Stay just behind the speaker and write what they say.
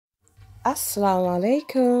Assalamu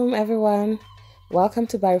alaikum everyone. Welcome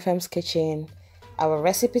to Barrifemme'skitchen. Kitchen. Our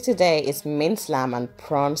recipe today is minced lamb and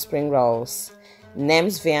prawn spring rolls.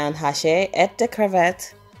 Nems viande hachée et de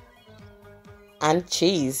crevettes and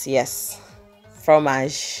cheese, yes,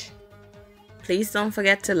 fromage. Please don't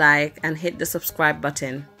forget to like and hit the subscribe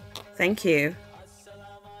button. Thank you.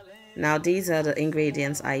 Now these are the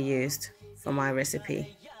ingredients I used for my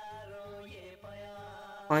recipe.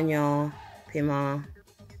 Onion, piment,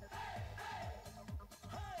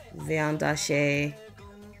 viande hachée,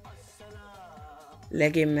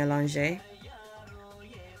 légumes mélangés,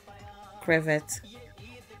 crevettes,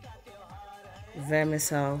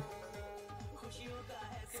 vermicelli,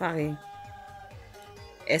 farine,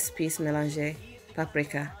 épices mélangées,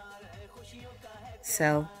 paprika,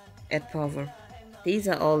 sel, et poivre. These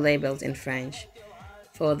are all labeled in French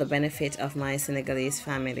for the benefit of my Senegalese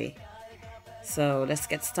family. So let's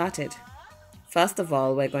get started. First of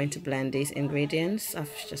all, we're going to blend these ingredients I've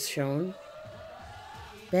just shown.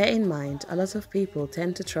 Bear in mind, a lot of people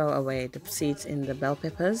tend to throw away the seeds in the bell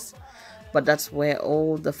peppers, but that's where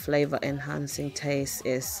all the flavor enhancing taste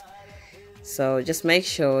is. So just make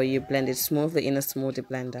sure you blend it smoothly in a smoothie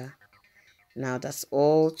blender. Now that's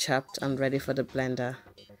all chopped and ready for the blender.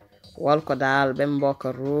 Wal ko dal bembo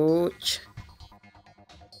ko ruuch.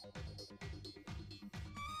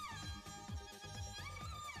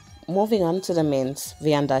 Moving on to the mince,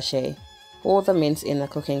 viande hachée. Pour the mince in a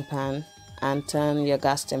cooking pan and turn your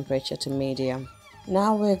gas temperature to medium.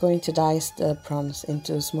 Now we're going to dice the prawns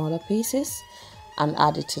into smaller pieces and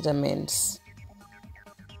add it to the mince.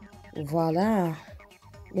 Voila!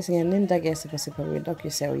 Gis ngeen nin dagee sipa wi dog yu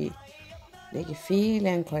sew yi. Léegi fii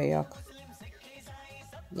leen koy yokk.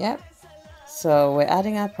 Yep. So we're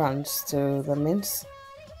adding our prawns to the mince.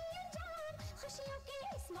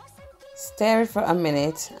 Stir it for a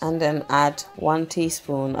minute and then add 1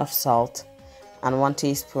 teaspoon of salt and 1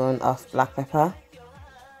 teaspoon of black pepper.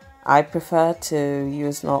 I prefer to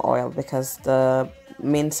use no oil because the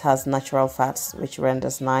mince has natural fats which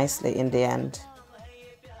renders nicely in the end.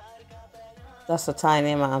 Just a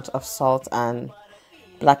tiny amount of salt and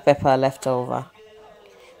black pepper left over.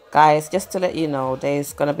 Guys, just to let you know,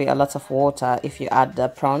 there's going to be a lot of water if you add the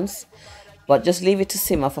prawns, but just leave it to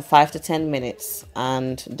simmer for 5 to 10 minutes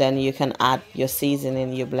and then you can add your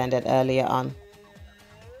seasoning you blended earlier on.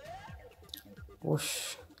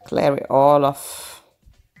 Whoosh, clear it all off.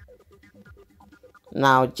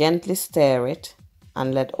 Now gently stir it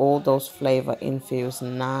and let all those flavor infuse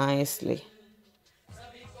nicely.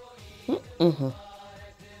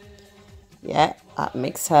 Yeah, add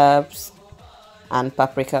mixed herbs and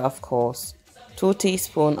paprika, of course, 2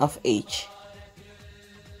 teaspoons of each.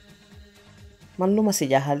 Man luma si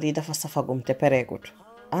jaaxal lii dafa safagum te pereegut.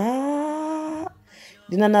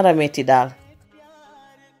 Dina nara metti daal.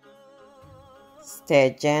 Stir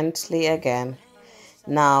gently again.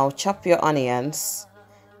 Now chop your onions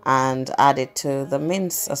and add it to the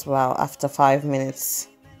mince as well after 5 minutes.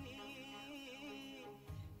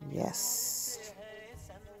 Yes.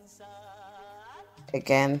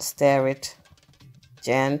 Again, stir it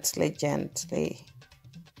gently.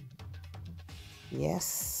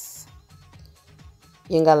 Yes.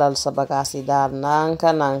 Yëngalal sa bagaas yi daal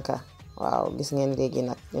nanka. Wow, gis ngeen léegi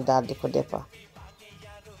nag ñu daal di ko deppa.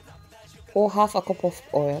 Pour half a cup of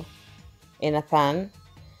oil in a pan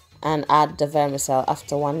and add the vermicelli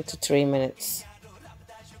after 1 to 3 minutes.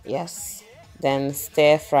 Yes. Then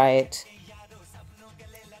stir fry it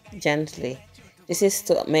gently. This is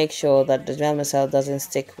to make sure that the vermicelli doesn't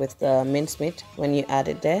stick with the mincemeat when you add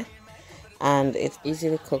it there, and it's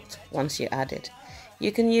easily cooked once you add it.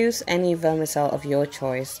 You can use any vermicelli of your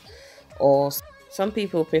choice, or some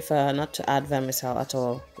people prefer not to add vermicelli at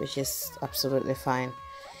all, which is absolutely fine.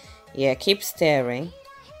 Yeah, keep stirring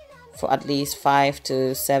for at least 5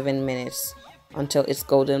 to 7 minutes until it's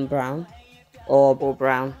golden brown or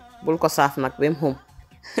brown. Bul ko saaf nak bem hum.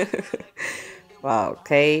 Wow,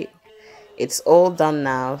 okay. It's all done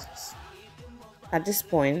now. At this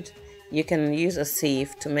point, you can use a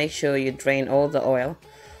sieve to make sure you drain all the oil,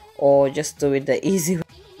 or just do it the easy way.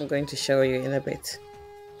 I'm going to show you in a bit.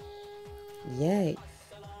 Yay!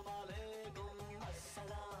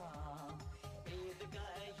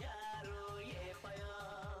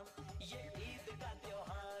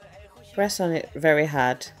 Press on it very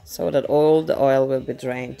hard so that all the oil will be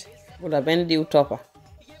drained.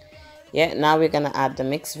 Yeah, now we're gonna add the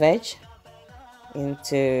mixed veg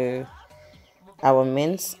into our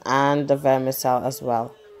mince and the vermicelli as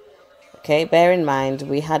well. Okay, bear in mind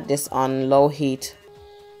we had this on low heat.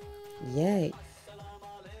 Yay!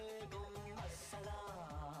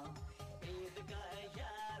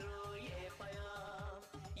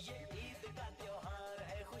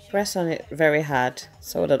 Press on it very hard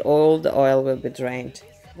so that all the oil will be drained.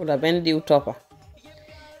 Would have been due topper.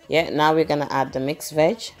 Yeah, now we're gonna add the mixed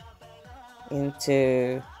veg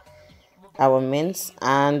into our mince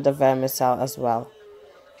and the vermicelli as well.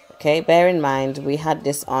 Okay, bear in mind we had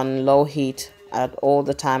this on low heat at all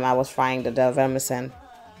the time I was frying the vermicelli.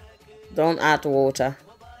 Don't add water.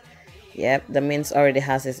 Yep, the mince already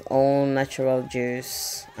has its own natural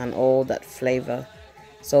juice and all that flavor.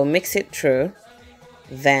 So mix it through,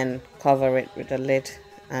 then cover it with a lid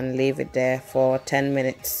and leave it there for 10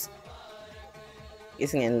 minutes.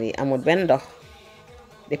 Gis ngeen lii amul benn ndox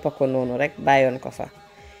di ko noonu rek bàyyoon ko fa.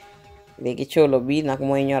 Léegi coolo bi nag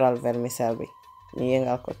mooy ñoral vermicelle bi. Ñu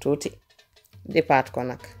yëngal ko tuuti dipaat ko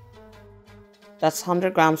nag. That's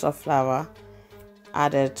 100 grams of flour,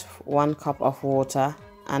 added 1 cup of water,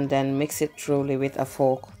 and then mix it thoroughly with a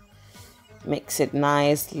fork. Mix it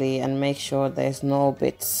nicely and make sure there's no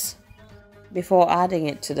bits. Before adding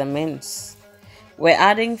it to the mince, we're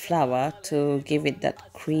adding flour to give it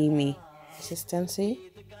that creamy consistency.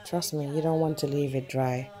 Trust me, you don't want to leave it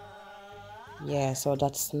dry. Yeah, so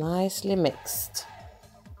that's nicely mixed.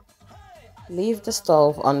 Leave the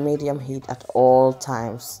stove on medium heat at all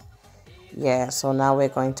times. Yeah, so now we're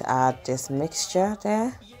going to add this mixture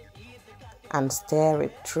there and stir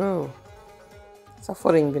it through. Sa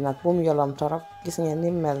foriñ bi nag bum yolom torop, gis ngeen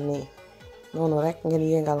ni mel nii. Noonu rek ngeen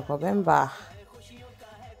yëngal ko bem baax.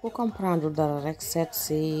 Ku comprendre dara rek seet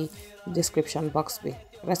si description box bi.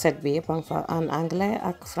 Recette bi yëpp a ngi fa en anglais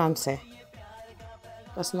ak français.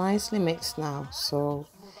 That's nicely mixed now, so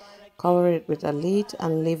cover it with a lid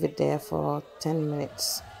and leave it there for 10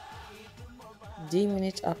 minutes. 10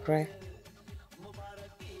 minutes après.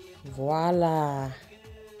 Voila!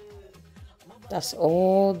 That's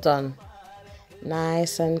all done.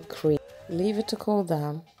 Nice and creamy. Leave it to cool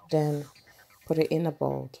down, then put it in a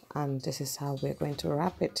bowl, and this is how we're going to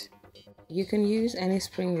wrap it. You can use any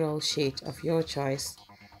spring roll sheet of your choice.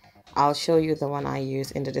 I'll show you the one I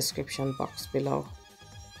use in the description box below.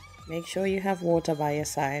 Make sure you have water by your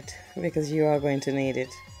side because you are going to need it.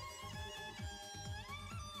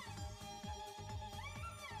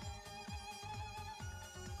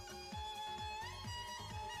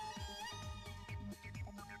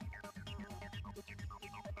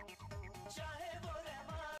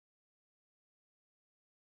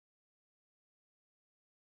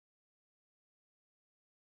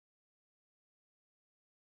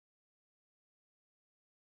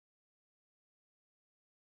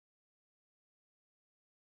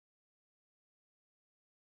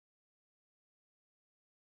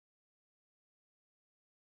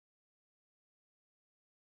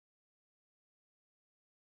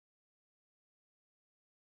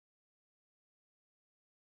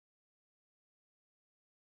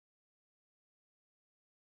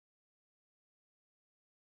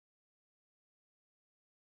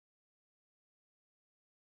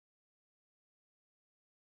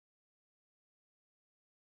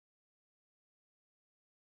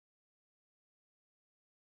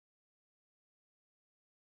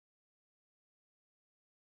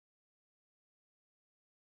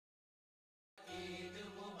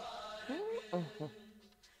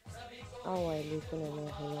 Oh, I live in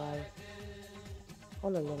a Hawaii.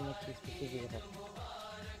 All along my cheese because you have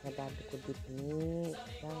a bad could be me,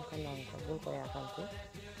 Lanka, Bulko, Yakanti.